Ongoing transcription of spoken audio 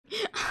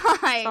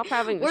Hi. Stop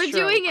having a We're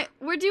stroke. doing it.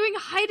 We're doing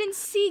hide and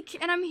seek,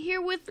 and I'm here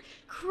with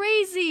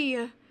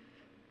Crazy.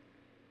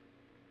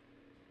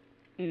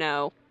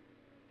 No.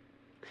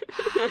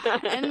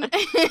 and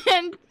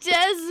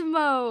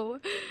Desmo.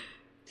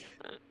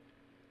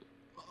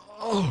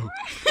 Oh.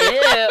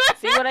 Ew.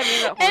 See what I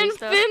mean about horny And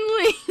stuff?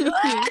 Finley.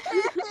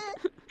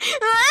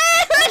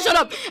 Shut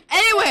up.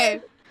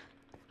 Anyway,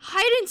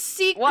 hide and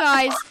seek, What?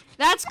 guys.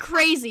 That's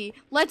crazy.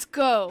 Let's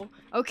go.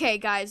 Okay,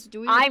 guys.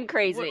 Do we? I'm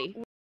crazy.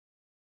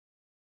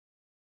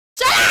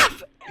 Shut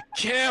up.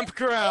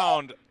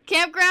 Campground.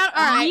 Campground.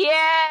 All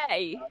right.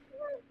 Yay!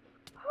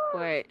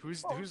 Wait.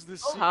 Who's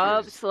this?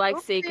 Hub seeker?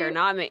 select seeker,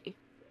 not me.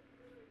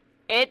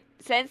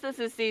 Since this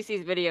is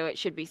CC's video, it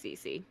should be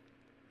CC.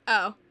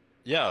 Oh.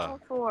 Yeah.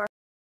 Random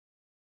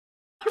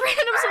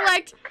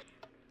select.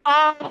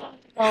 Oh.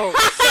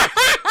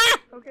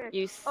 Okay.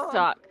 You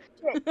suck.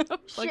 Fuck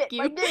Shit, you.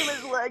 my game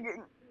is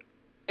lagging.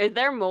 Is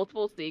there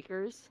multiple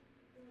seekers?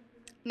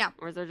 No.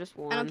 Or is there just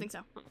one? I don't think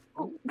so.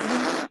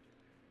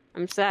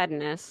 I'm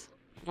sadness.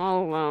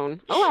 All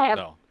alone. Oh, I have.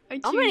 No. I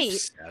choose. How many?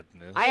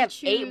 Sadness. I have 8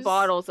 choose-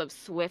 bottles of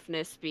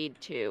swiftness speed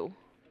 2.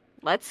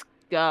 Let's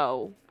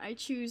go. I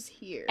choose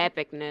here.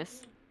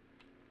 Epicness.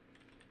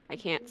 I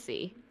can't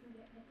see.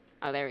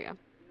 Oh, there we go.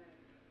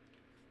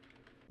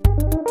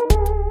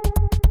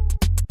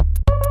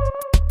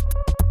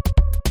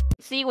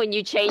 See when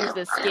you change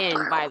the skin,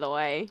 by the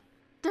way.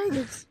 Dang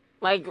it.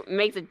 Like,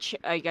 makes a,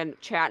 like a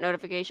chat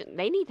notification.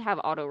 They need to have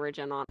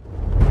auto-regen on.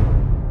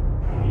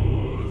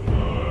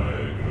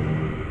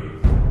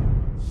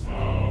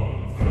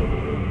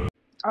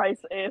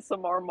 Ice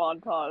ASMR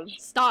montage.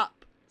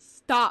 Stop.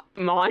 Stop.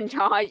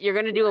 Montage? You're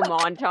gonna do a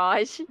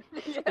montage?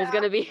 There's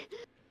gonna be...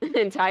 An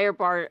entire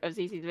part of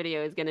CC's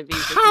video is gonna be...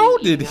 just How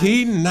you did eating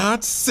he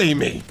not see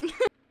me?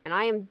 And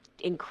I am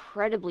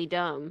incredibly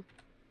dumb.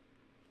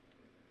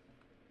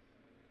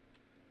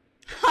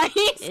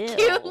 Ice Ew.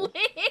 cute.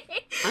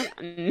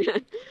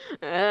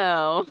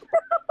 Ew.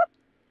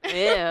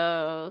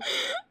 Ew.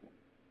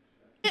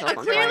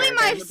 Clearly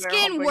my They're skin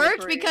helping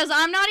worked the because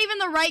I'm not even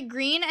the right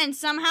green and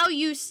somehow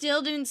you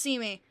still didn't see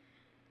me.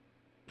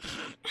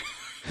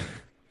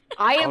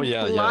 I am Oh,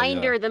 yeah, yeah,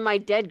 blinder yeah. than my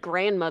dead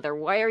grandmother.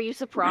 Why are you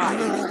surprised?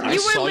 I You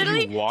saw were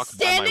literally you walk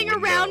standing by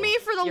my around window. me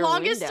for the Your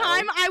longest window?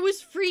 time. I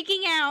was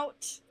freaking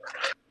out.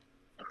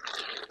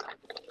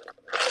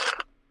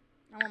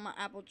 I want my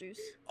apple juice.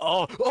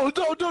 Oh no!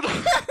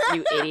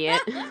 You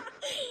idiot.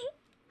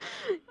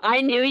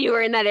 I knew you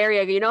were in that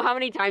area. You know how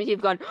many times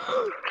you've gone,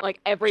 like,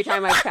 every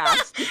time I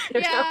passed?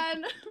 Yeah.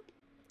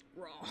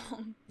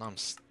 Wrong. Now I'm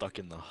stuck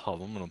in the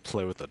hub. I'm gonna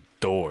play with the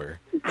door.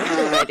 That's a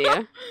good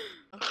idea.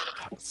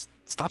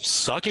 Stop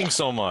sucking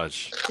so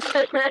much.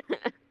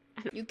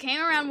 You came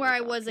around where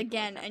I was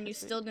again and you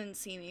still didn't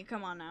see me.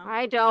 Come on now.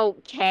 I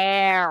don't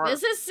care.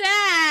 This is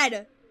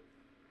sad.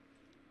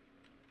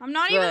 I'm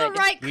not even the Good.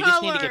 right We color.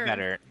 just need to get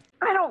better.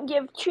 I don't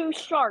give 2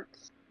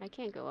 sharks. I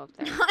can't go up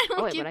there. I don't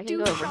Oh, wait, give but I can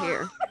two go over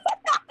here.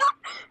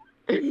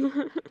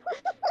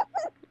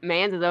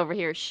 Mans is over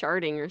here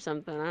sharding or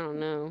something. I don't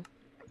know.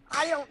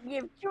 I don't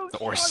give 2 sharks.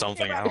 Or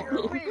something, Get I out don't of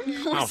know. your way.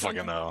 I don't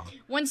fucking know.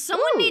 When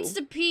someone Ooh. needs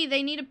to pee,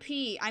 they need to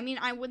pee. I mean,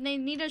 when they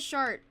need a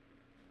shart.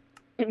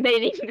 They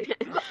need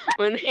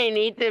when they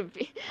need to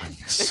be.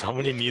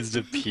 Somebody needs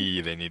to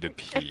pee. They need to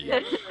pee.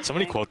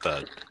 Somebody quote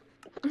that.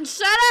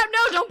 Shut up! No,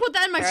 don't put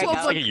that in my There I quote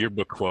It's go. book. like a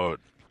yearbook quote.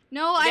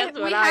 No, Guess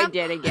we what I have.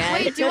 did again.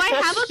 Wait, do I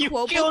have a You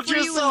quote book killed for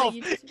yourself,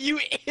 you? you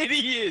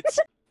idiot!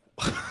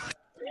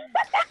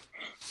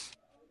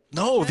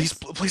 No, these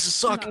places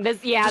suck.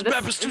 This, yeah, This this,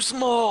 map is too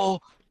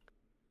small.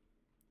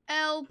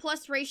 L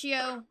plus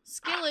ratio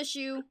skill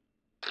issue.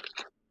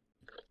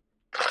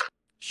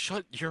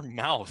 Shut your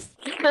mouth.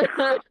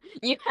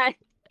 you had.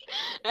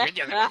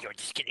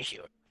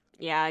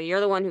 Yeah, you're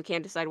the one who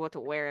can't decide what to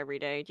wear every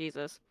day.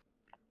 Jesus.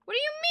 What do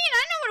you mean?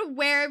 I know what to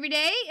wear every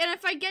day, and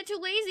if I get too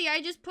lazy,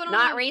 I just put on.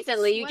 Not a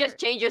recently. You sweater. just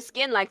changed your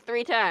skin like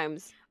 3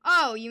 times.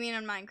 Oh, you mean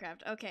on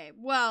Minecraft? Okay.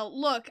 Well,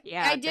 look,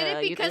 Yeah. I did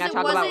it you because think I it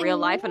talk wasn't about real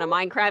life in a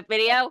Minecraft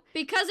video?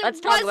 because it Let's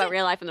wasn't. talk about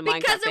real life in the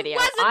because Minecraft it video.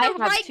 wasn't I the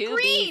have right 2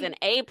 green. B's, an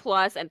A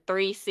plus, and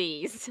 3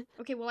 C's.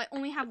 Okay, well I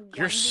only have 1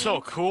 You're D.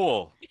 so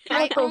cool.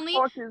 I What the only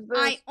fuck is this?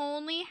 I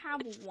only have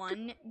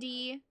 1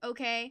 D.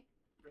 Okay,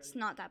 it's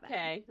not that bad.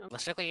 Okay.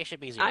 Realistically, it should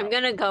be 0. I'm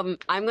gonna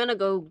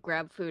go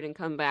grab food and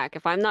come back.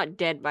 If I'm not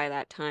dead by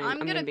that time,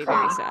 I'm gonna be cry.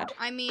 very sad.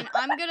 I mean,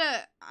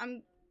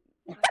 I'm.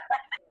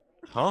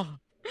 Huh?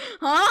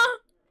 Huh?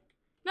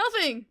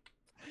 Nothing.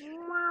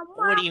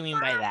 What do you mean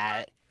by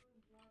that?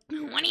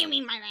 What do you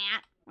mean by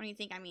that? What do you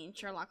think I mean,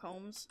 Sherlock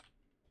Holmes?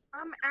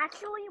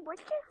 Actually, what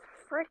the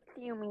frick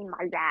do you mean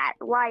by that?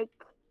 Like,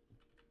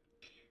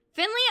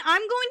 Finley,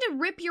 I'm going to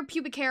rip your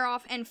pubic hair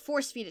off and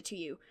force feed it to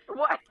you.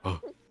 what?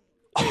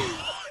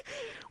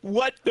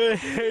 What the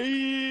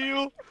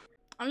hell?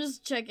 I'm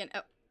just checking.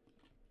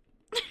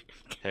 Oh.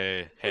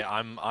 Hey,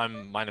 I'm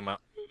minding my.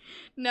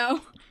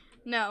 No.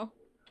 No.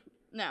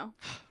 No.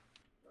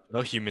 No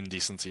human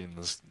decency in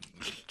this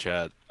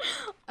chat.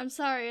 I'm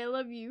sorry, I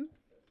love you.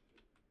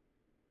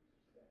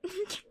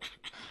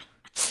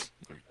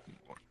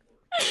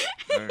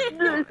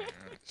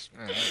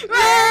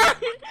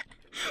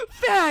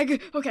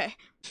 Fag! Okay.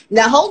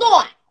 Now hold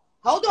on.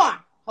 Hold on.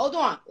 Hold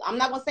on. I'm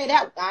not gonna say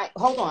that.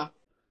 Hold on.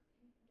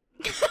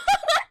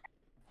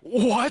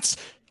 What?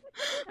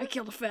 I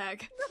killed a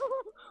fag.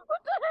 What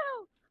the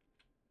hell?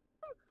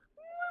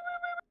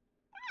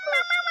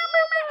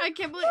 I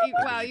can't believe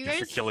wow, you get guys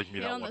for killing me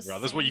hit that on one the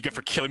round. This is what you get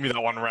for same- killing me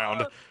that one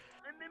round.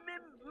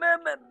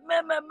 Mama.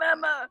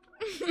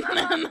 This is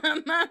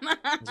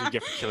what you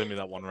get for killing me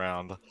that one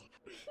round.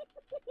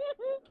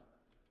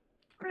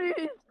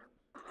 Please.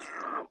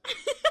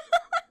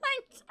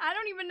 I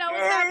don't even know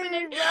what's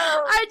happening.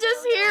 I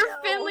just hear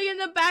Finnley in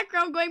the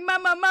background going,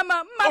 Mama,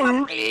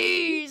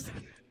 please.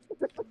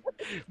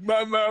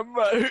 Mama,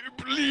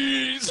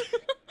 please.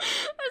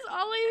 That's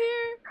all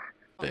I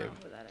hear. I don't know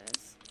who that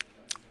is.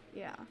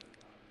 Yeah.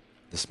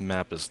 This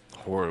map is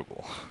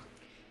horrible.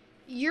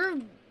 Your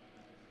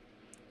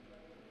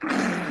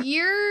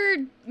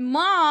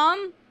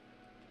mom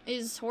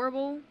is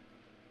horrible.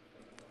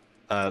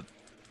 That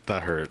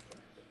hurt.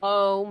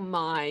 Oh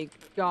my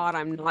god,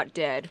 I'm not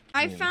dead.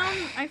 I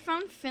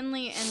found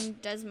Finnley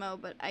and Desmo,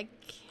 but I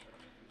can't.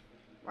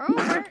 Bro,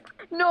 where?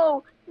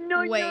 No.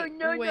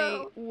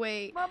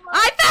 Wait. Mama.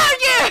 I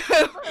found you!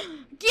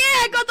 Yeah,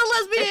 I got the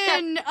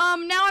lesbian!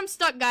 Now I'm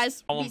stuck,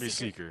 guys. I won't be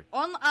seeker.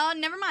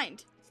 Never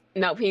mind.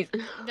 No, he's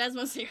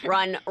Desmo's here.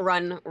 run. It's a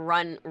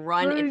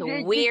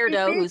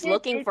weirdo who's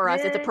looking for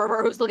us. It's a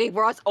pervert who's looking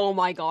for us. Oh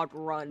my god,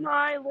 run.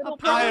 My little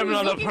I am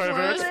not a looking for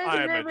pervert. us.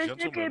 I am a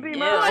gentleman.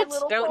 Yeah,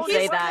 don't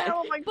say that.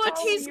 But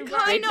he's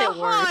Makes kinda it worse.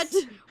 hot.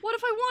 What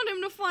if I want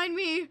him to find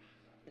me?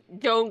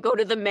 Don't go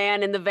to the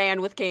man in the van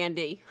with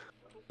candy.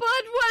 But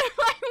what if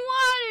I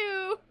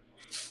want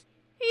to?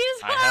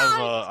 He's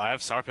hot. I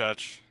have Sour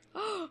Patch.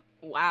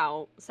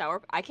 Wow,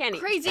 sour. I can't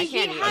eat. Crazy. I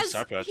can't eat.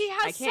 Sour Patch. He I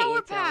has can't Sour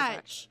eat Sour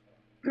Patch.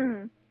 Ready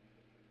or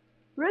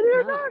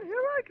No. not, here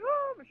I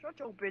come. Shut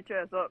your bitch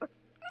ass up.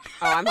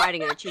 Oh, I'm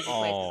hiding in a cheesy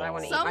place because I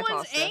want to eat my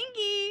Someone's pasta.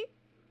 angry.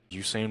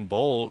 Usain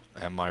Bolt.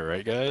 Am I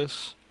right,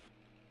 guys?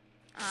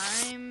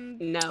 I'm.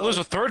 No. Oh, there's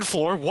a third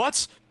floor.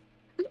 What?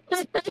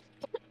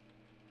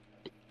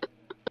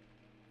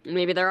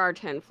 Maybe there are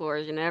 10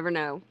 floors. You never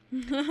know.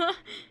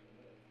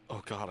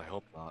 Oh god, I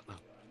hope not.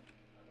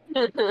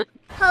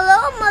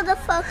 Hello,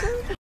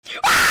 motherfucker.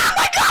 Oh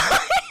my god!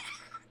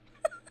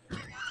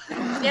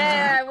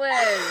 Yeah, I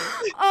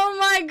was. Oh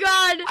my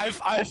god!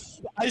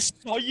 I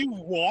saw you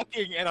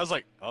walking and I was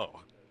like, oh.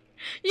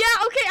 Yeah,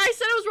 okay, I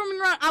said I was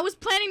roaming around. I was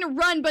planning to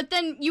run, but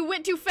then you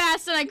went too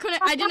fast and I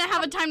didn't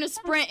have a time to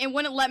sprint and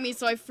wouldn't let me,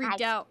 so I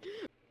freaked out.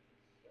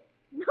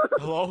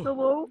 Hello?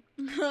 Hello?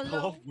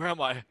 Hello? Where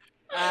am I?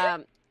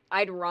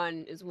 I'd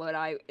run is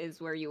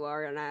where you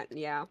are and at.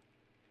 Yeah.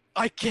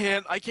 I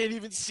can't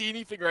even see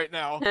anything right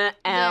now.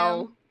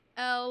 L.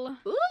 L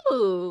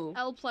Ooh.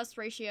 plus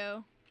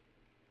ratio.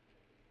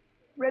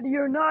 Ready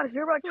or not,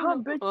 here I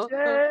come,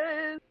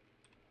 bitches.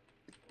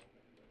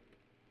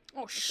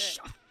 Oh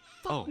fuck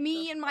Oh.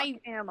 me and my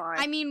Am I?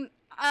 I mean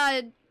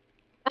Okay.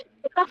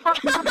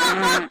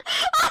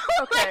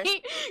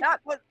 wait. That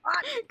was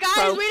hot.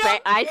 Guys, we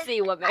don't I see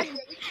what. guys,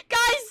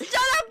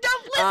 shut up,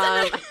 don't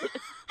listen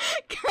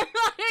Come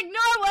on,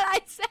 ignore what I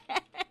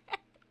said.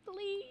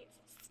 Please.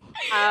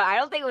 I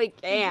don't think we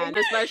can,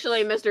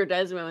 especially Mr.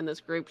 Desmo in this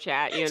group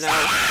chat. You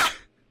know.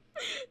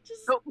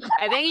 Just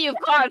I think you've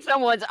caught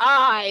someone's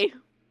eye.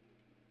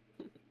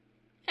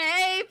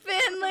 hey,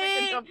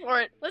 Finnley. Go for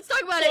it. Let's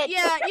talk about it.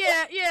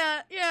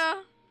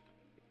 Yeah.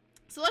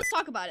 So let's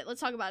talk about it.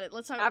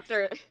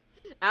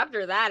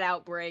 After that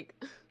outbreak.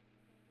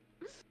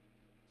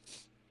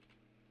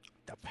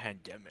 The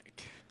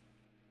pandemic.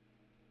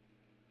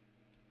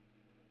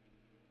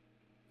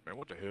 Man,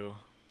 what the hell?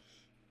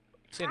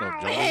 This ain't no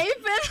joke. Hey,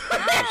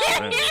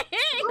 Finnley.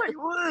 Wait,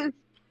 what?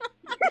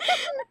 I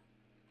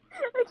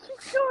keep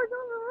going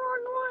on the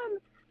wrong one.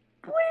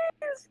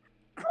 Please.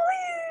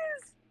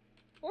 Please.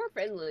 Poor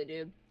Finnley,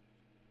 dude.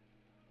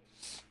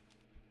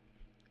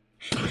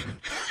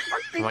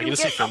 Am I gonna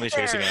see Finnley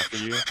chasing after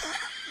you?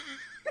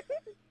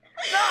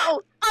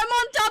 No. I'm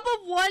on top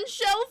of one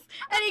shelf,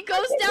 and he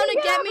goes down to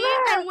get me,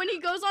 and when he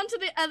goes onto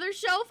the other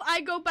shelf,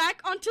 I go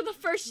back onto the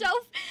first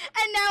shelf,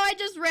 and now I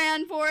just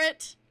ran for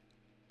it.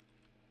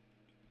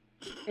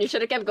 You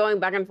should have kept going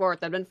back and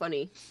forth. That'd been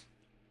funny.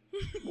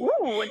 Ooh,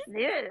 what's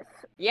this?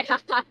 Yeah.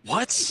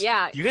 What?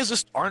 Yeah. You guys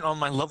just aren't on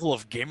my level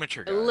of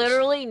gamature, guys.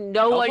 Literally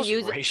no Help one us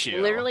uses.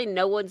 ratio. Literally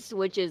no one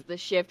switches the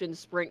shift and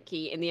sprint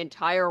key in the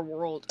entire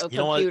world of You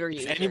know what? computer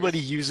If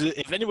users.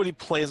 if anybody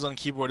plays on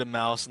keyboard and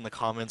mouse in the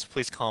comments,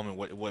 please comment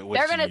what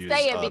They're gonna you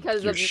say use, it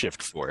because your of-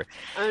 shift for.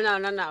 Oh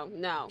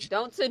no!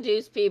 Don't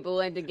seduce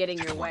people into getting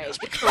your Come on, way. guys.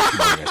 Come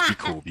on, guys.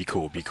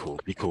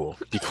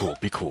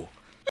 Be cool.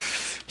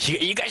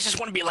 You guys just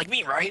want to be like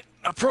me, right?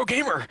 A pro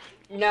gamer.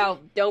 No,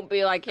 don't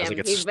be like As I him.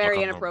 get He's stuck very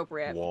on the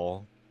inappropriate.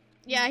 Wall.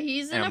 Yeah,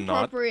 he's I'm not.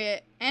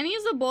 inappropriate, and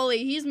he's a bully.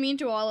 He's mean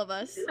to all of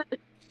us.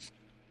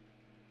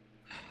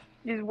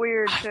 He's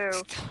weird too.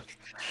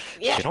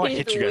 Yeah, You know I he's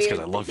hate you guys because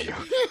I weird. love you.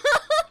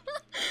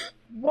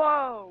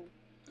 Whoa.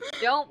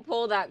 Don't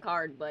pull that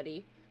card,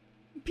 buddy.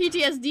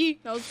 PTSD.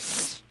 That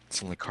was... It's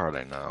the only card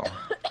I know.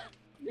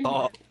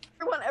 Oh,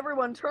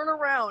 Everyone, turn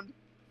around.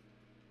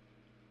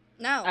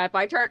 No. If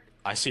I turn,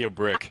 I see a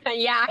brick.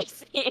 yeah,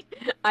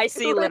 I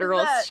see What is literal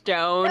that?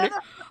 stone.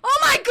 Oh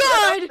my Get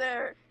god! up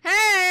there.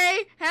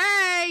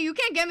 Hey! You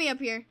can't get me up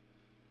here.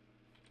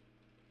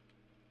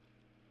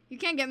 You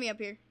can't get me up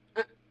here.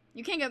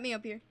 You can't get me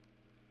up here.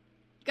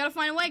 You gotta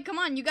find a way. Come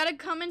on, you gotta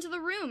come into the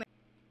room.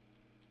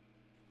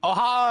 Oh,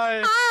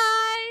 hi!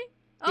 Hi!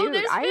 Oh, Dude,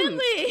 there's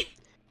Finnley!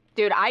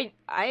 Dude, I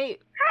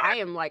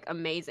am like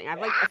amazing. I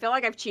feel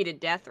like I've cheated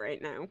death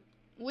right now.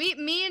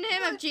 Me and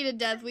him have cheated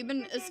death. We've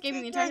been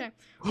escaping the entire time.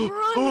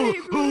 Run,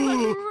 babe,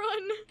 run!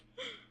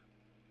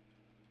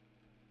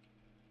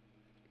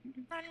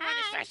 Run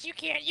as fast as you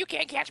can. You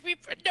can't catch me.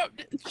 No,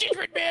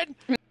 Gingerbread Man.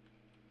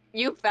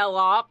 You fell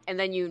off and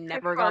then you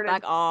never got farted.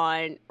 back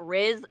on.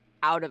 Riz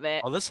out of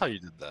it. Oh, that's how you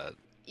did that. How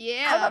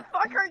Yeah. the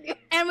fuck are you?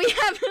 And we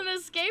have an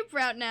escape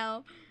route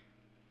now.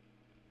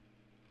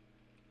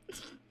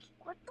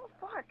 What the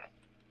fuck?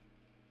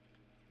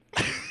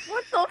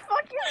 What the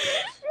fuck is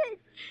this shit?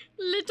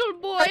 Little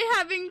boy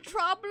having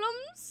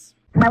problems?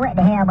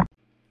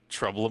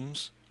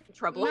 Troublums?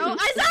 Trouble. No,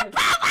 I said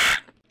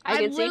Papa! I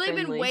can I've see literally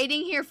been Finnley.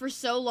 waiting here for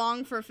so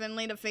long for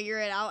Finley to figure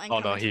it out. And Oh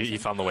come no, into he prison.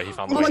 found the way. He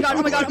found the Oh way. my he god, found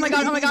oh my the god, way.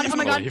 oh my god, oh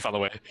my god, He oh my found the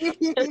way, god. He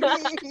found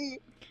the way.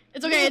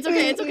 It's okay, it's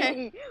okay, it's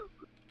okay.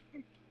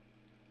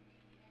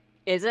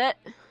 Is it?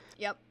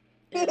 Yep.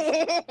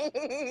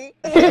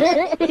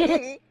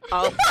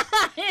 Oh.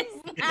 It's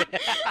not.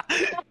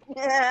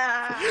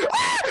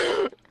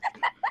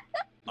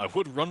 I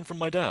would run from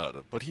my dad,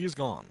 but he is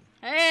gone.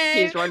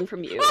 Hey. He's running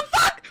from you. Oh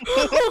fuck!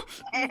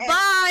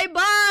 Bye,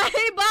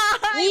 bye,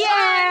 bye!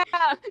 Yeah!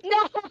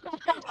 No!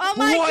 Oh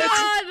my What?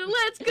 god,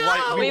 let's go!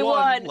 Right, We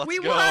won. Let's We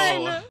go.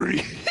 won.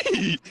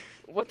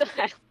 What the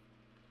heck?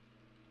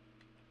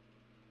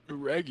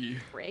 Reggie.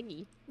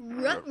 Reggie.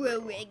 Ruh-roh,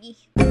 Reggie.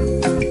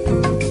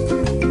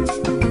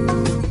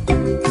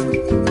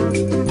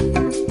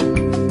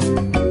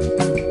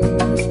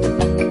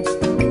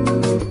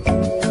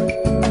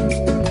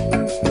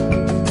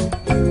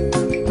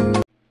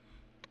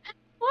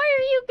 Why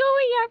are you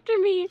going after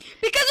me?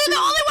 Because you're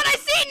the only one I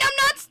see,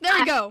 numbnuts! There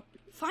we go.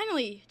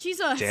 Finally,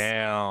 Jesus.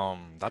 Damn,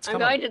 that's I'm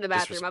kinda going to the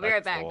bathroom. I'll be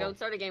right back. disrespectful. Don't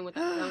start a game with.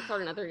 Don't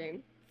start another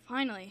game.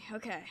 Finally,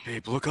 okay.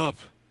 Babe, look up.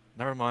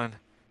 Never mind.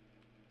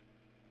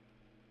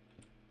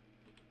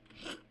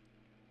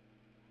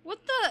 What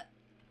the?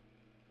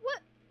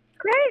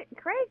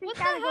 Crazy. What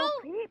the Gotta go hell?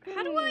 pee-pee.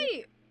 How do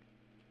I?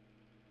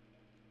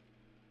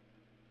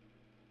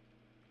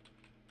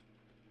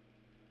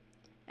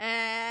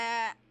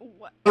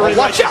 What?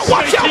 Watch out!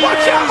 Watch out!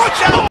 Watch out!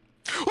 Watch out!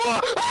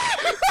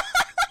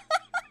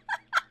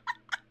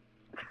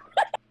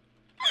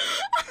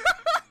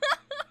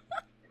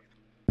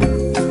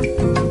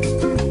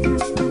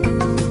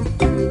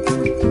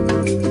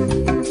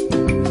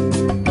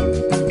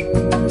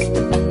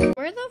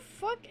 Where the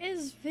fuck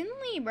is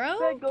Finley, bro?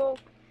 Pickle.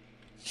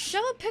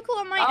 Shove a pickle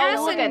on my Oh, ass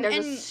look at and,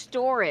 there's a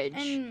storage.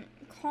 and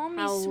call me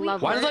How sweet.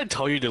 lovely. Why did I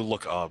tell you to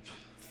look up?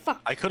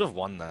 Fuck. I could have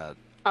won that.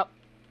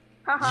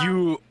 Haha.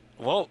 You,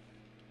 well,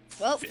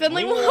 Well,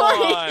 Finley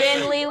won.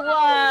 Finley won.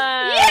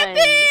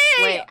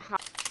 Yippee! Wait.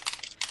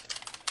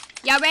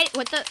 Yeah, ready?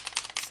 What the?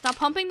 Stop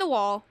humping the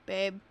wall,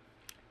 babe.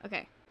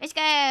 Okay, let's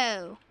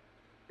go.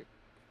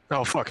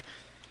 Oh fuck.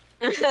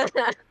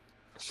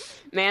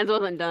 Mans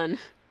wasn't done.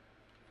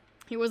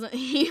 He wasn't.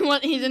 He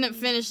didn't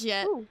finish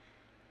yet. Ooh.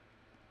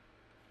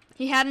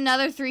 He had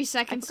another 3 I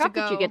seconds to forgot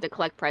go. that you get to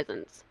collect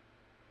presents.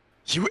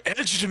 You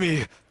edged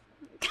me.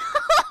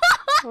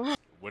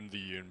 When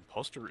the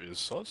imposter is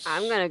sus.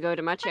 I'm gonna go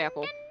to my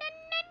chapel.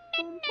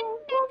 Boom, boom,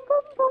 boom,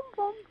 boom,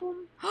 boom, boom,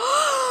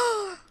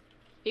 boom.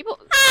 People.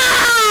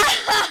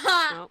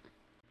 Ah! Oh,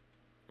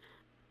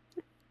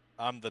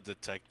 I'm the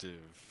detective.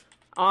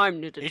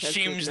 I'm the It detective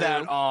seems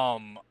now.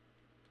 that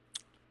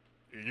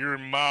you're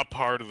in my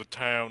part of the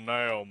town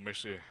now,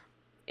 Missy.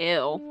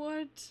 Ew.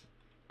 What?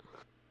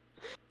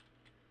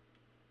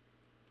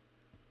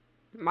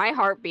 My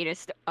heartbeat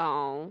is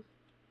oh.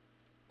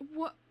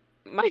 What?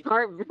 My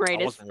heart I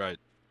rate is wasn't right.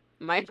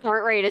 my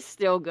heart rate is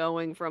still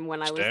going from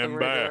when I was the Stand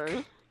back.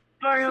 murderer.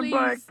 I am Please.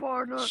 back,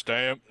 partner.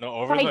 Stamp. No,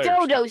 over By there.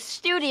 Dodo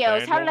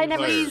Studios. Stand How did I over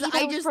never there. see Please, those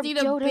I just from need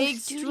a Dodo big,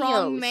 Studios?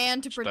 strong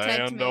man to protect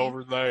Stand me.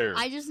 over there.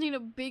 I just need a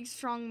big,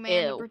 strong man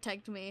to Ew.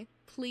 protect me.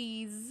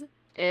 Please.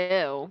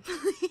 Ew.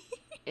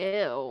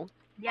 Ew.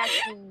 Yes.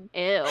 Ew.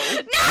 You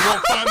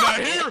won't find that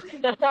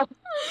here.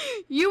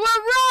 You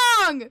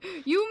were wrong!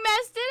 You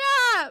messed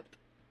it up!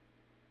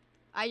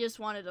 I just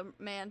wanted a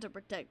man to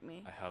protect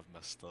me. I have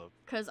messed up.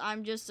 Cause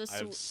I'm just a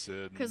I've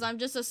sinned. Cause I'm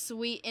just a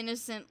sweet,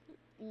 innocent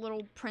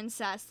little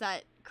princess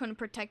that couldn't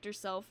protect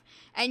herself.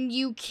 And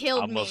you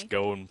killed I me. must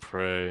go and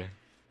pray.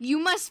 You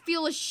must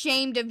feel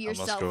ashamed of I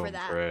yourself must go for and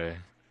that. pray.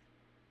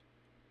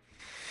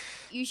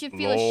 You should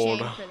feel Lord.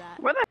 ashamed for that.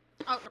 Where the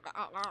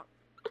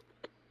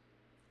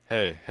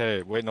Hey,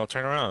 hey, wait, no,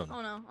 turn around.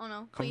 Oh no, oh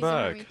no. Come Please don't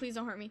hurt back. me. Please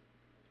don't hurt me.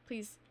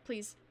 Please,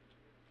 please.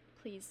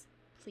 Please,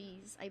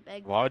 please. I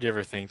beg. Why would you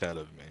ever think that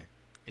of me?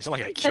 It's not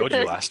like I killed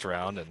you last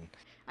round and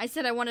I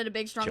said I wanted a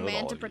big, strong Killed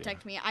man all to of you.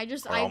 protect me. I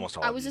Or almost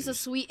all I of was just you. a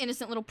sweet,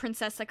 innocent little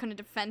princess that couldn't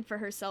defend for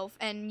herself,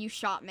 and you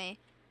shot me.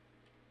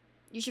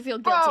 You should feel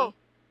guilty. Bro.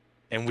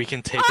 And we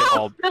can take it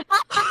all.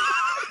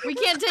 We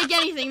can't take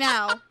anything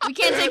now. We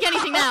can't take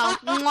anything now.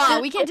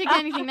 Mwah, we can't take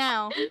anything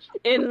now.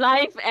 In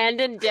life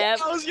and in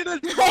death. I was gonna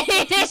drop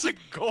a piece of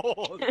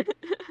gold.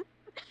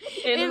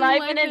 In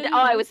life and in... Oh,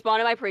 I was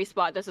spawned in my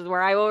pre-spot. This is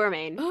where I will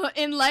remain.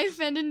 In life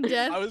and in I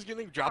death. was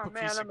gonna drop Oh, a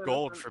man, piece I'm of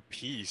gold innocent. for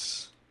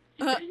peace.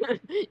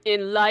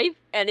 In life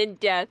and in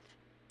death.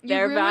 You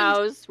Their ruined-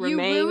 vows you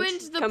remained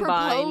ruined the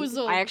combined.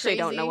 proposal, I actually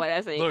don't know Crazy. what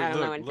I think. Look, I don't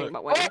know look, anything look.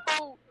 about wedding.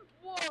 Whoa!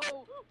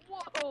 Whoa!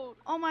 Whoa!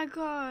 Oh my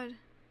god.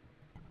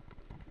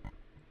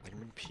 Like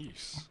I'm in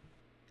peace.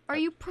 Are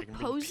you I can bring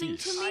proposing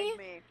to peace. me? Hide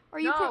me. Are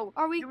you? No,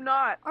 Are we? do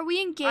not. Are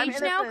we engaged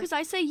now? innocent. Because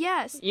I say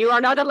yes. You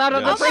are not allowed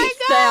on Yes. the Oh my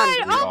priest stand.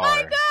 god! We Oh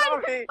my are.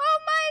 god! Sorry. Oh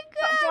my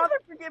god! Father,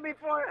 forgive me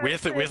for it. We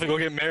have to go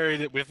get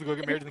married. We have to go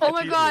get married in the Oh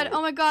my god! cathedral.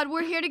 Oh my god!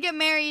 We're here to get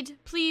married.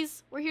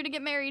 Please, we're here to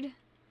get married.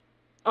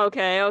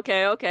 Okay,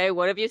 okay, okay.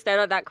 One of you stand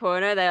on that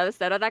corner, the other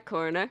stand on that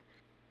corner.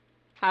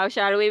 How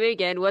shall we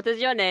begin? What is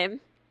your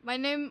name? My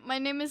name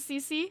is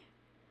Cece.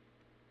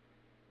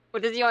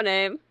 What is your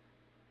name?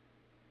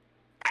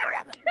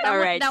 That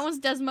Alright. That one's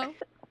Desmo.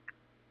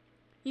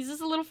 He's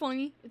just a little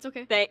phony. It's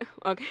okay.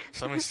 Okay.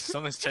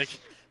 Something's taking.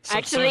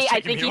 Actually,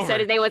 I think he said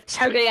his name was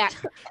Chuglia.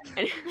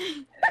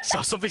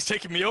 Something's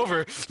taking me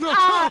over.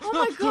 Ah, oh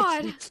my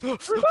god.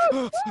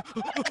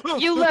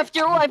 You left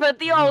your wife at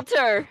the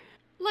altar.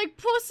 Like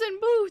Puss in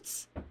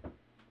Boots.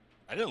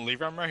 I didn't leave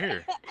her. I'm right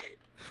here.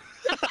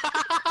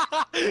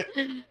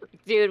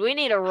 Dude, we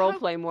need to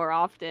roleplay more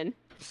often.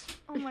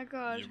 Oh my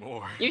god.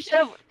 More. You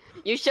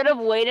should have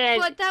waited.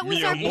 But that was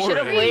Me our or You more. should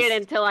have Priest. waited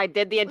until I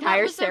did the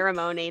entire was our-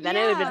 ceremony. Then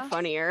it would have Yeah. been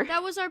funnier.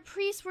 That was our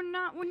priest.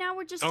 Now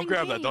we're just Don't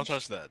grab that. Don't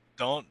engaged. touch that.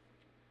 Don't.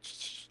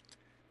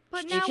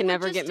 But You now can we're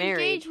never just get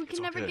married. engaged. We It's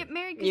can never okay. get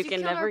married because You you can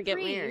killed never our get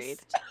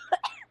priest.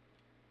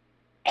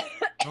 married.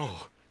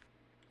 Oh.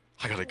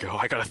 I gotta go.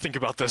 I gotta think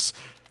about this.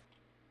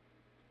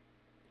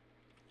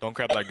 Don't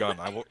grab that gun.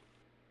 I will.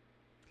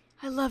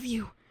 I love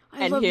you.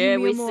 I And love here you,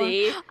 mi we amor.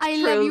 see I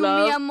true love you,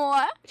 love. mi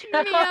amor. Mi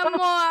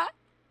amor.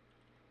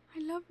 I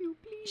love you,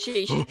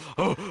 please. Sheesh.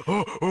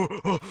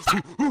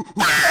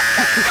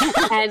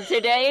 And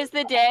today is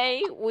the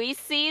day we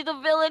see the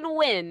villain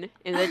win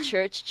in the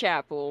church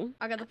chapel.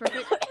 I got the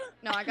perfect.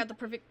 No, I got the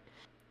perfect.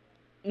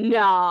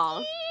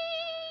 Nah.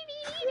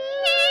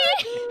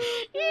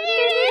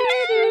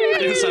 I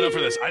didn't sign up for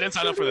this. I didn't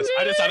sign up for this.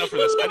 I didn't sign up for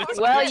this. I didn't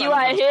Well, sign you up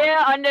for are this. here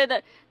under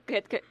the.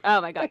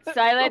 Oh my god.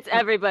 Silence,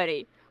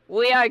 everybody.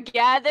 We are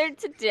gathered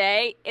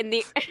today in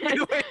the.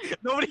 Wait,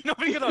 nobody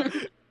gonna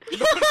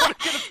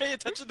pay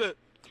attention to.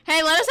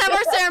 Hey, let us have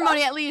our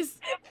ceremony at least.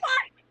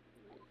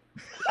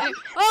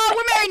 Oh,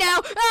 we're married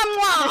now.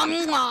 Mwah,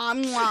 mwah,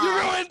 You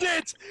mwah. ruined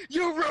it.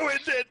 You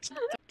ruined it.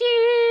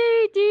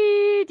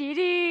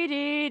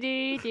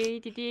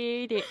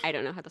 I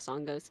don't know how the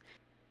song goes.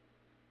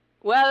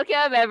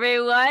 Welcome,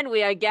 everyone.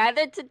 We are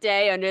gathered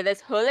today under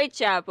this holy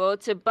chapel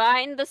to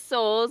bind the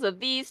souls of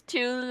these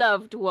two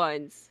loved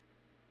ones.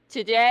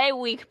 Today,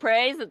 we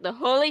pray that the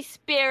Holy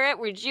Spirit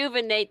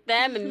rejuvenate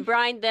them and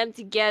bind them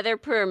together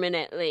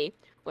permanently.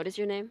 What is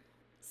your name?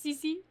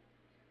 Cece.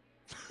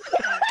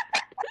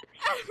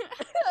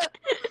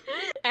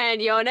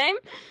 And your name?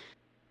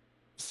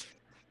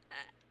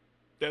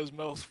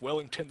 Desmos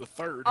Wellington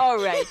III. All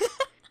right.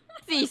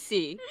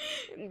 Cece,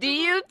 do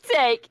you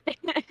take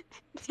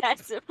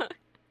Desmos?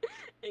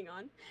 Hang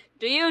on.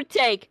 Do you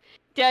take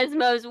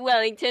Desmos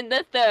Wellington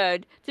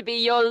III to be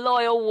your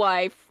loyal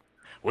wife?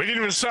 We didn't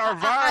even say our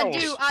I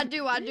vows.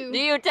 do. Do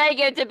you take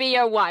her to be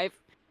your wife?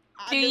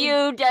 Do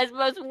you,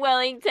 Desmos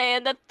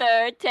Wellington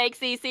III, take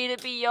Cece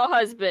to be your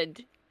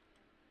husband?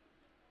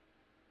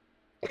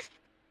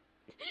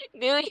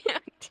 Do you?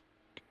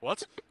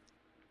 What?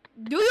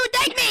 Do you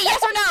take me?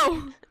 Yes or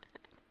no?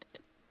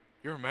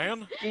 You're a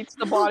man? Eats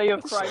the body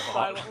of So Christ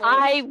hot.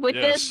 silently. With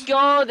Yes. this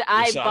gold,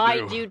 I Yes, I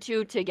bind do. you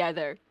two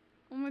together.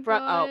 Oh my Bro-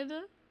 god.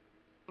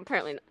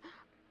 Apparently not.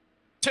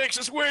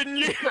 Texas win,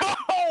 yeah! Oh,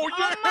 Oh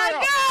yeah! my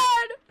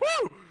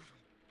Woo!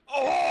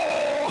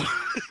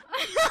 Oh!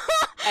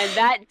 And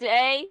that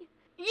day,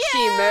 god.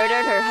 she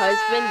murdered her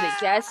husband, the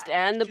guest,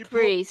 and the She broke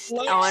priest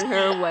legs. on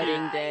her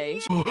wedding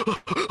day.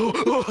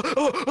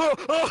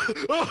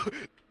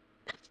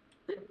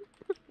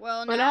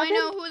 Well, What now I happened?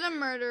 know who the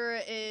murderer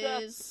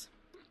is.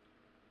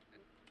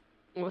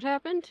 What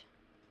happened?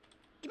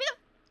 Give me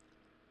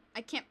the.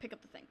 I can't pick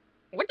up the thing.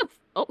 What the?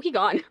 Oh, he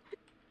gone.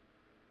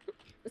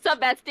 What's up,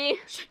 Betsy?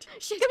 Shit!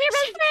 Shit! Come here,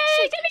 shit,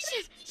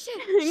 Betsy!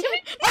 shit!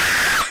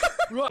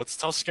 Shit! Let's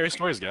tell scary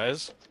stories,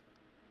 guys.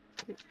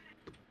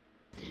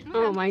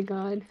 Oh my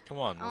god. Come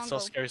on, let's tell Uncle.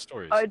 scary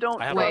stories. I don't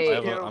Wait.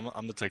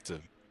 I'm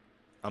detective.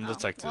 I'm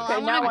detective. Well, Okay, I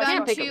now want I a gun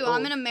can't pick too. up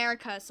I'm gold. in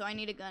America, so I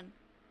need a gun.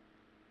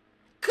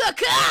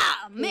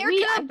 Caca!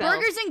 America, I fell.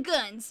 burgers and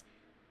guns.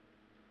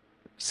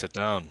 Sit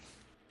down.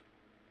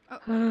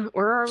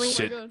 Where are we?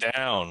 Sit God.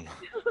 down.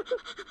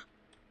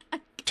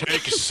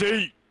 Take a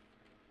seat.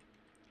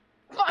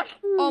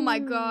 Oh my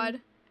god.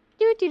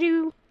 Do do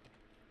do.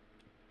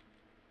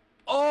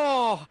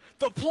 Oh,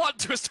 the plot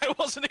twist I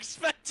wasn't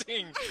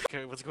expecting.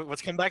 Okay,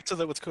 let's come back to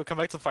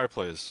the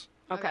fireplace.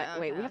 Okay,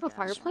 wait, we have a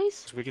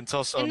fireplace? So we can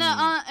tell some.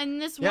 In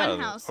this one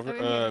house over,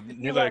 over here.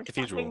 near the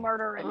cathedral.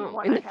 Murder and you Oh,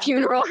 wanna in the have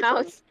funeral sex.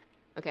 house.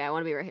 Okay, I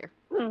want to be right here.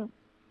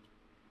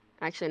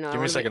 Actually, no. Give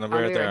me a second. I'll be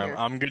right there.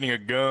 I'm getting a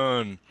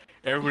gun.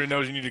 Everybody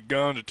knows you need a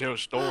gun to tell a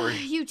story.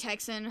 You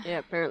Texan. Yeah,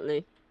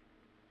 apparently.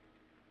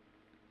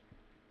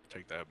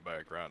 Take that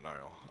back right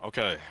now.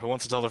 Okay, who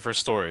wants to tell the first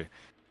story?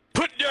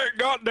 Put that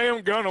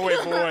goddamn gun away,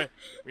 boy.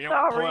 We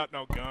don't pull out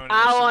no gun.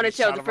 I want to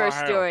tell the first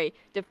story.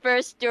 The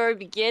first story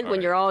begins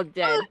when you're all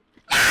dead.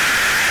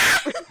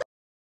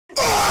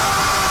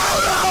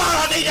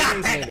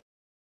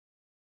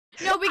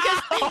 No,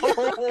 because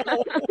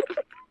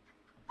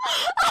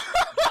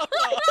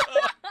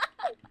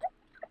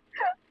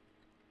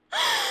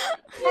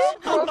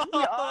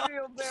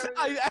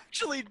I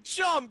actually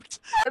jumped.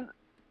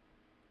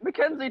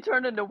 Mackenzie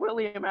turned into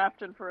William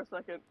Afton for a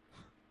second.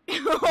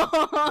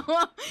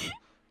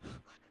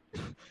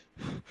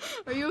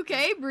 Are you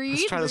okay? Breathe.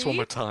 Let's try this one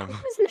more breathe. time.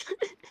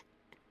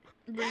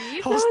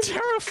 Breathe. That was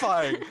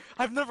terrifying.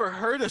 I've never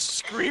heard a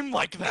scream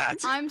like that.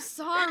 I'm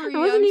sorry. It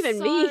wasn't I'm even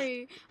me.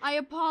 sorry. I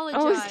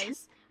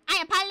apologize.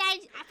 I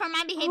apologize for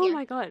my behavior. Oh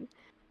my god.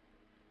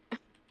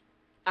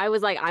 I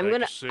was like,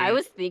 Take a seat. I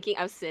was thinking,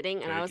 I was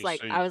sitting, and I Take was a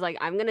like, seat.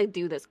 I'm gonna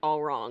do this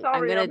all wrong. Sorry,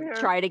 I'm I'm gonna here.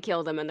 try to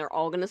kill them, and they're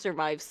all gonna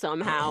survive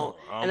somehow.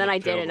 I'm And then gonna I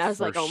did tell it, and the I was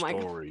like, oh first my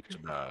god. story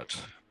tonight.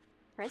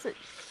 Present.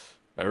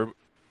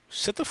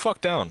 Sit the fuck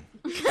down.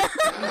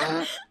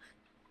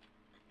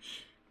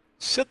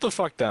 Sit the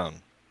fuck down.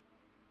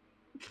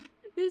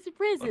 This is a Let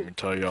me present.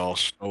 tell y'all a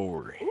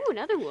story. Ooh,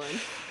 another one.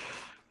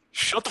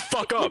 Shut the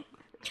fuck up.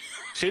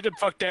 Sit the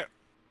fuck down.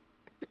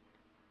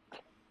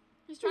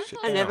 He's trying to Sit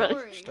tell I a never- down.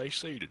 story. Stay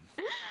seated.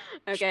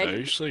 Okay.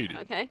 Stay seated.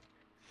 Okay.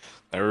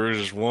 There was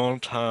this one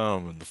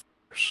time in the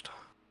forest.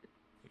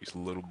 These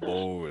little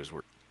boys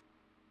were.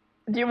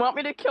 Do you want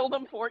me to kill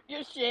them for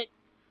your shit?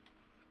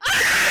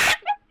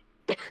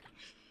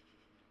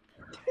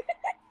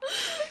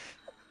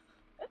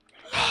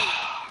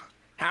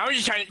 How are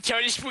you trying to tell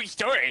this sweet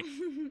story?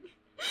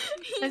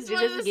 He Let's just do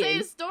wanted this to say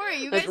again. a story.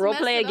 You Let's guys roleplay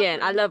messed it up again.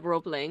 for I me. love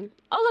role playing.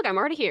 Oh look, I'm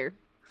already here.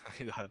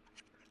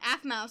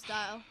 Afmao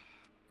style.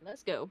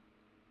 Let's go.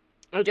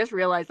 I just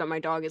realized that my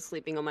dog is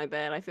sleeping on my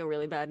bed. I feel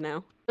really bad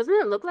now. Doesn't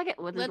it look like it?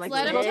 With his, Let's like,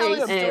 let him legs tell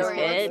his and his story.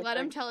 head? Let's let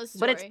him tell his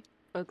But it's-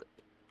 story.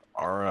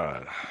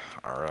 Alright.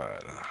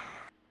 Alright.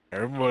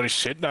 Everybody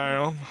sit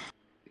down.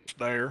 It's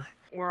there.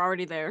 We're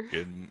already there.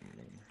 Get,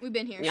 We've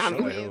been here. Yeah, I'm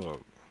shut for the you. hell up.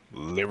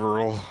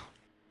 Liberal.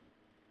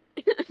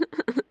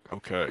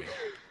 Okay.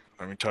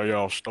 Let me tell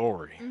y'all a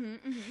story.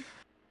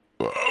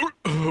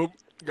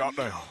 Got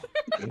down.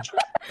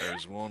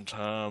 There's one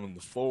time in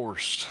the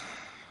forest.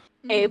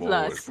 A the boys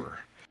plus. were-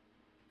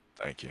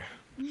 Thank you.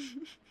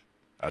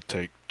 I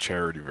take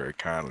charity very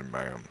kindly,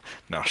 ma'am.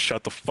 Now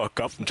shut the fuck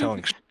up. I'm telling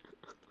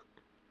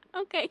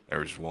you. Okay. There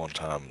was one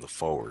time in the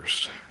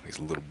forest.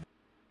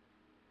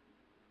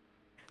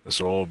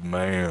 This old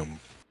man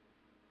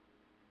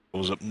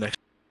was up next.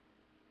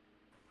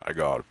 I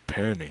got a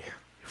penny.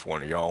 If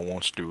one of y'all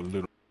wants to do a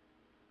little.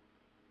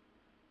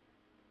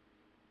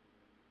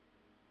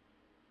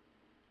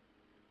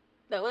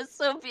 That was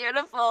so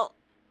beautiful.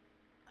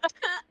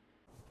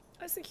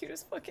 That's the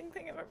cutest fucking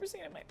thing I've ever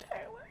seen in my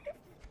entire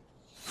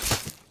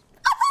life.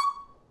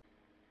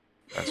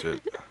 That's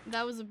it.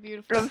 That was a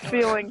beautiful I'm story.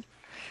 feeling.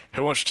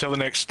 Who wants to tell the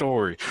next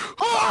story?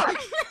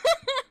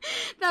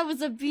 That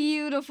was a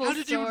beautiful How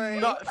did you story.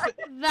 not?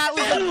 That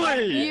was a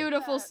Finnley!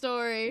 beautiful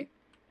story.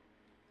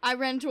 I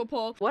ran into a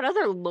pole. What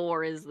other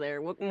lore is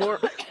there? What more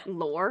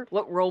lore?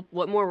 What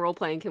more role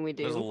playing can we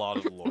do? There's a lot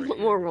of lore. What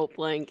more role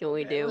playing can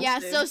we do? Yeah,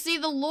 so see,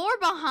 the lore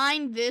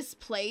behind this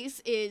place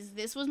is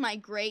this was my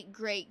great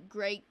great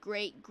great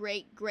great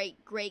great great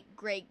great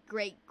great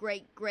great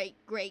great great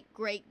great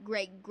great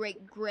great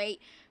great great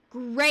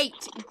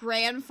great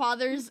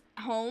grandfather's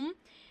home,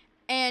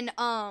 and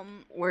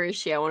Where is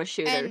she? I want to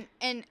shoot her.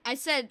 and I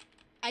said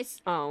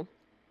Oh.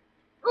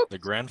 The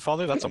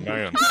grandfather? That's a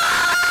man.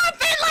 ah,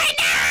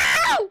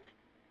 Finnley, no!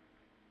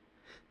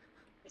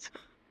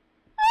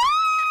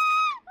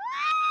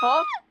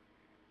 Huh?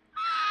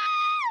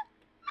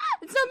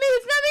 It's not me,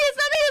 it's not me, it's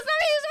not me, it's not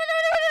me, it's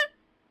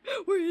not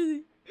me. Where is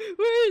he?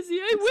 Where is he?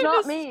 It's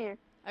not me.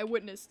 I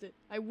witnessed it.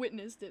 I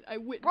witnessed it. I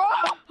witnessed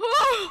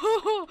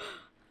Bro!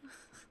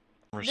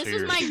 This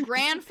was my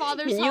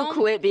grandfather's Can you home.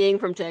 quit being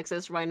from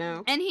Texas right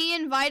now? And he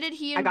invited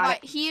got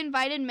it. he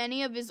invited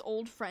many of his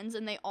old friends,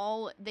 and they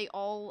all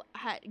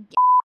had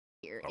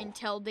here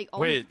until they all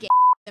Wait,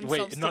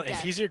 themselves Wait, no, to if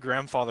death. he's your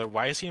grandfather,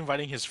 why is he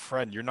inviting his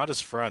friend? You're not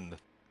his friend.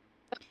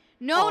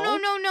 No,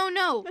 Aw.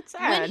 no. That's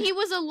When sad. he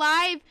was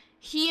alive,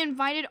 he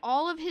invited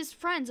all of his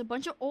friends, a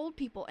bunch of old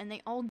people, and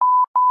they all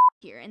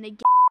here, and they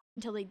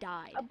until they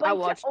died. A bunch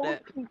watched of old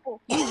it.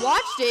 people. You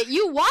watched it.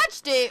 You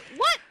watched it.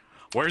 What?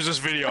 Where's this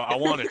video? I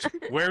want it.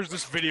 Where's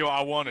this video?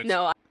 I want it.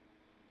 No.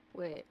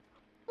 Wait.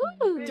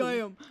 Ooh.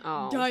 Damn.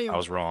 Oh. I Damn.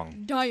 was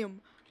wrong. Damn.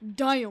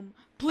 Damn.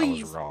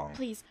 Please, wrong.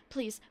 please,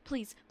 please,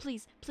 please,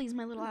 please, please,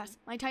 my little ass,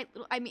 my tight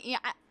little. I mean, yeah.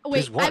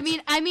 Please Wait. what? I mean.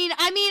 I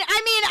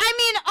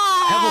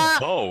have a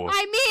bow.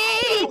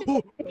 I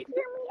mean.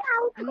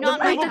 Not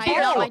my have a tight,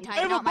 bow. not my I tight,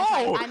 have a not my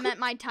tight. bow. I meant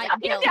my tight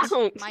No, you belt.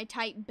 don't. My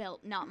tight belt,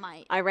 not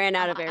my. I ran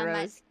out of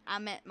arrows. I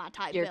meant my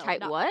tight Your belt. tight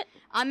not- what?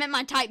 I meant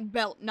my tight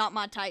belt, not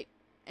my tight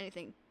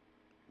anything.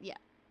 Yeah,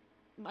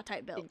 my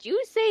tight belt. Did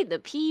you say the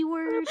P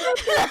word?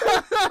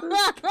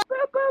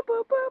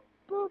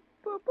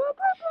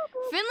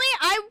 Finley,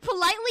 I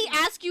politely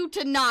ask you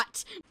to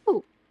not.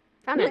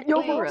 Found an Yo,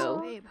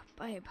 arrow.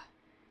 Babe,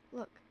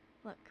 look.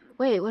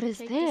 Wait, what is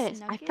Take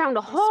this? I nugget, found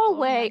a this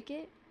hallway.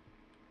 nugget.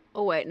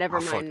 Oh wait, never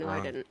Oh, fuck, mind. No, I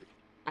no. didn't.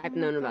 I've Oh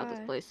my known about this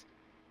God. place.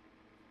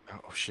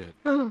 Oh shit.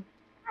 No,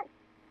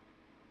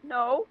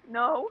 no,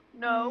 no,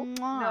 Mwah.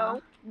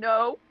 no,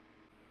 no.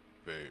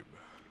 Babe.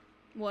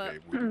 What?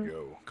 Babe, where'd you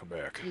go? Come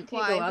back. You can't go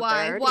out there.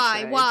 I already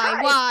Why? tried.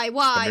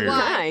 Why? Come here.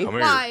 Hi. Come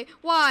here.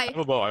 Why? I have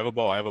a bow.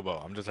 I have a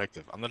bow. I'm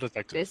detective. I'm the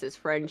detective. This is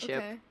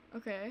friendship.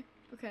 Okay.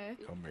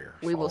 Come here.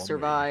 We will Follow me.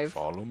 survive.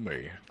 Follow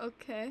me.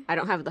 Okay. I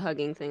don't have the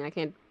hugging thing. I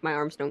can't. My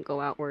arms don't go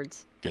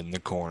outwards. Get in the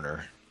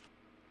corner.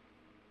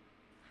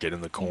 Get in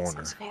the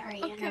corner.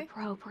 very Okay.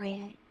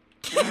 inappropriate.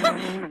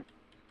 I'm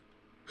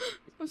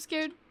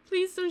scared.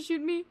 Please don't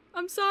shoot me.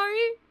 I'm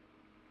sorry.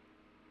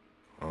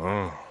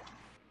 Oh.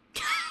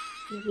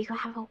 You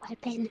have a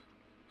weapon.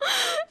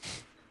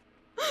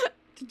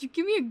 Did you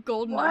give me a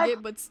gold What?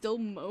 nugget but still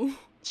mow?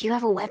 Do you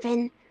have a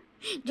weapon?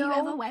 Do you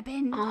have a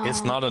weapon? Oh.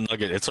 It's not a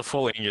nugget. It's a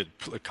full ingot.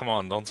 Come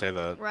on, don't say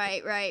that.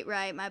 Right.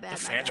 My bad.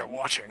 The fans are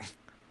watching.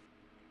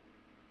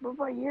 What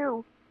about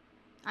you?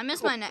 I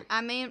miss my gnat.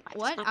 I mean,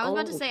 what? I was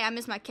about to old. say I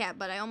miss my cat,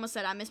 but I almost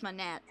said I miss my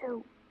gnat.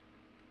 Too.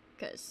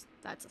 Because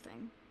that's a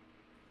thing.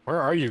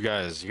 Where are you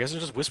guys? You guys are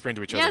just whispering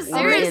to each Yeah, other.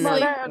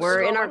 seriously.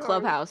 We're in our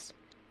Clubhouse. clubhouse.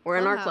 We're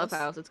in our Clubhouse.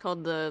 clubhouse. It's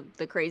called the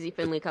Crazy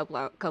Finnley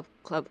Club.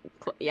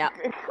 Yeah.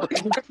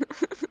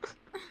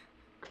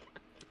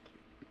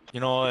 You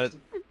know what?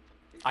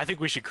 I think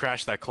we should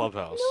crash that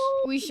clubhouse.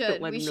 We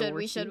should. let We him know should. we're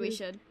We should. We here.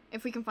 should.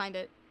 If we can find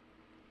it.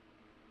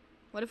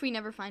 What if we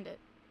never find it?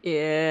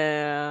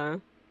 Yeah.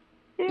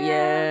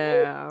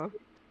 Yeah.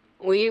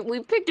 We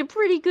picked a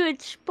pretty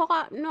good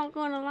spot. Not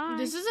gonna lie.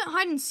 This isn't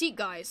hide and seek,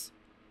 guys.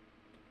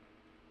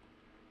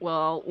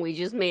 Well, we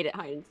just made it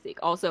hide and seek.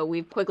 Also,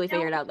 we've quickly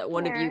figured out that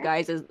one of you care.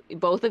 guys is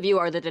both of you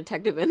are the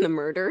detective in the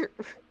murder.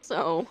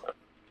 So,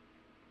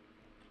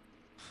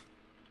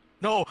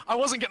 No, I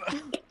wasn't gonna.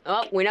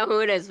 oh, we know who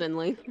it is,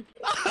 Finley.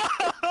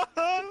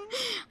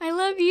 I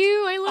love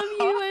you. I love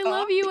you. I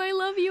love you. I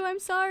love you. I'm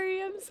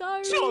sorry. I'm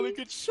sorry. Jolly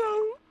good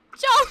show.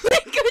 Jolly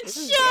good This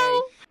is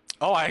show.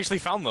 Oh, I actually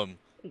found them.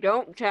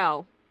 Don't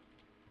tell.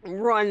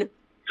 Run.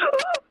 I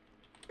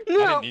No.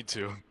 didn't need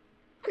to.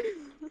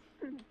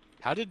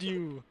 How did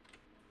you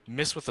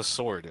miss with a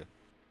sword?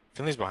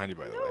 Finley's behind you,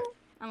 by the way.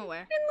 I'm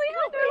aware. Finley,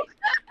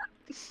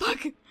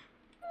 Fuck.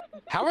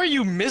 How are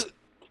you miss?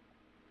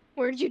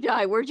 where'd you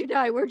die? Where'd you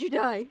die? Where'd you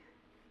die?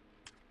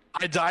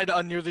 I died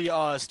near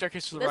the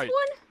staircase to the This right.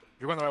 one?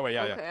 You're going the right way.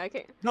 Yeah, Okay, yeah. I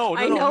can't. No, no,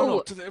 I no, no, no,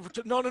 know.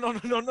 no, no, no, no,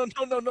 no,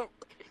 no, no, no.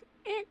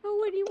 Can't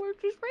go anywhere.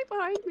 She's right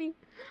behind me.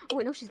 Oh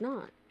wait, no, she's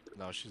not.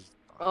 No, she's.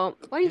 Why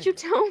didn't you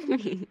tell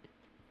me?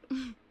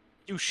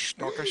 You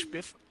snorker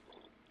spiff.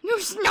 You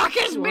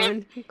snuckers,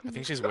 man. Run. I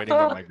think she's waiting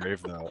by my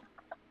grave now.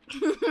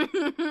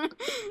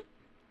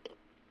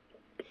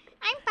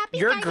 I'm Poppy.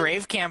 You're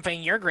grave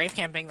camping. You're grave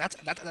camping. That's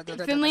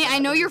Finley, I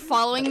know you're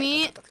following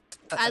me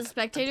as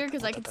spectator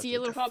because I can see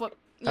your little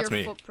That's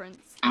me.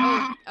 footprints.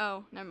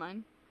 Oh, never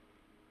mind.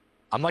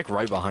 I'm like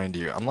right behind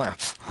you. I'm like.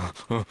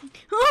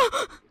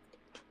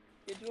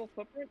 Digital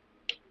footprint?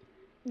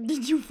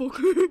 Did you fuck?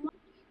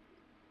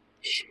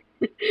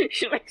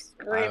 She like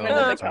screaming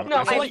I at the don't know.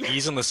 no, I feel I- like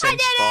he's in the same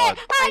spot.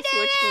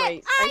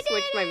 I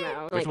switched my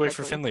mouse. Wait, wait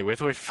for Finley. Wait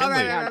for Finley.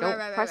 right, Yeah, right, don't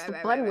right, press right, the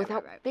right, button right,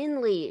 without right.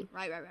 Finley.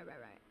 Right.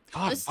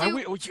 God, Let's why do-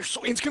 we, oh, you're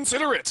so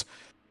inconsiderate.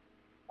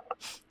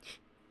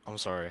 I'm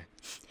sorry.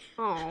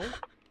 Oh.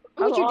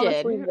 I'm What you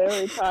honestly did?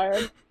 very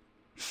tired.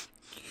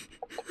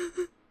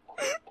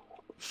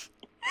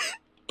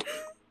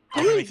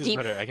 I can make this Deep-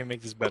 better. I can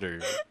make this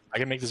better. I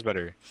can make this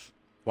better.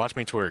 Watch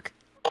me twerk.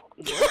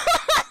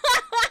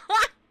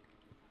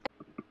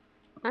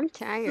 I'm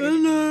tired.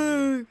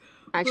 Finley,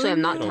 Actually,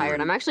 I'm not Finley.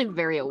 tired. I'm actually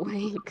very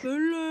awake.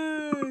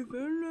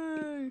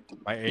 Finley.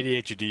 My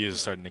ADHD is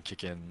starting to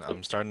kick in.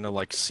 I'm starting to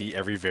like see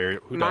every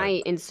Who My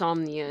died?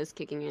 insomnia is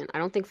kicking in. I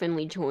don't think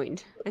Finley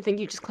joined. I think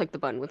you just clicked the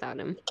button without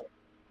him.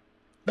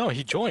 No,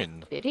 he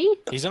joined. Did he?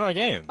 He's in our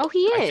game. Oh,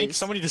 he I think is.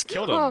 somebody just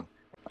killed him. Oh.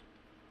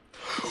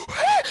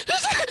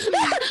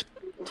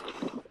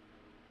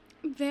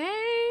 They.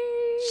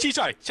 现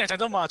在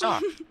正马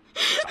上，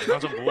闪光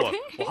正不，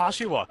我哈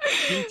是我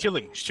，being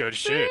killing，是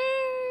是。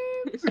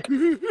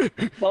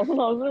老师，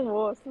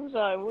我是不是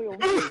我有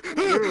病？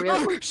 You're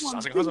real. 杀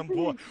神哈正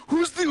不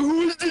，Who's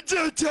the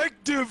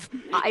detective?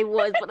 I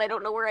was, but I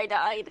don't know where I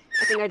died.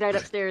 I think I died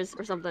upstairs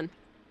or something.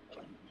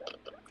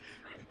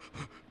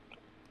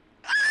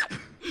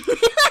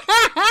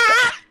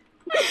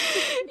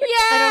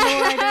 Yeah! I don't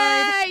know where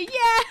I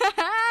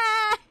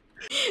Yeah!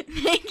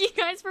 They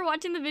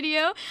watching the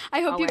video.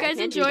 I hope Oh, you wait, I guys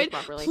can't do this enjoyed.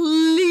 properly.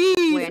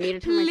 Please, Wait, I need to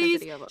turn my please,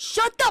 sensitivity up.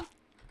 shut the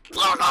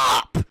fuck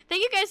up.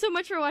 Thank you guys so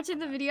much for watching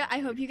the video. I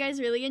hope you guys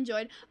really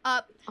enjoyed.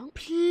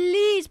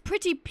 Please,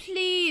 pretty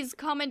please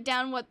comment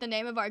down what the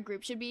name of our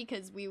group should be,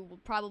 because we will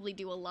probably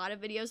do a lot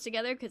of videos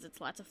together because it's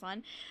lots of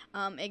fun.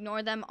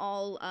 Ignore them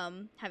all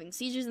having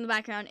seizures in the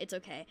background. It's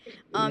okay.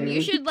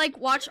 You should like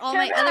watch all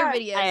my other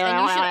videos,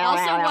 and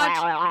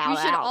you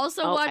should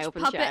also watch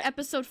Puppet chat.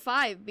 episode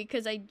 5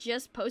 because I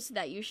just posted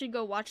that. You should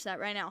go watch that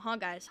right now. Huh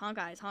guys, huh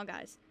guys, huh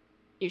guys.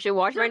 You should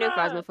watch my new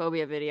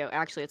Phasmophobia video.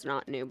 Actually, it's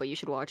not new, but you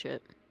should watch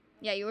it.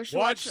 Yeah, you should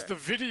Watch the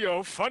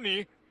video,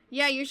 funny.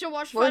 Yeah, you should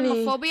watch Funny.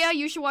 Phasmophobia,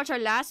 you should watch our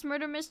last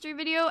murder mystery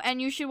video,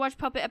 and you should watch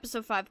Puppet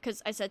episode 5,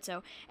 because I said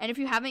so. And if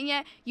you haven't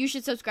yet, you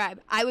should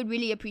subscribe. I would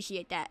really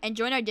appreciate that. And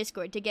join our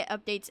Discord to get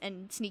updates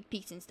and sneak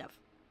peeks and stuff.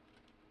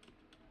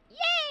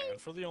 Yay!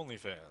 And for the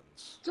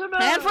OnlyFans.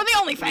 And for the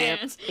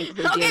OnlyFans! Yep,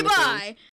 include Okay, the OnlyFans. bye!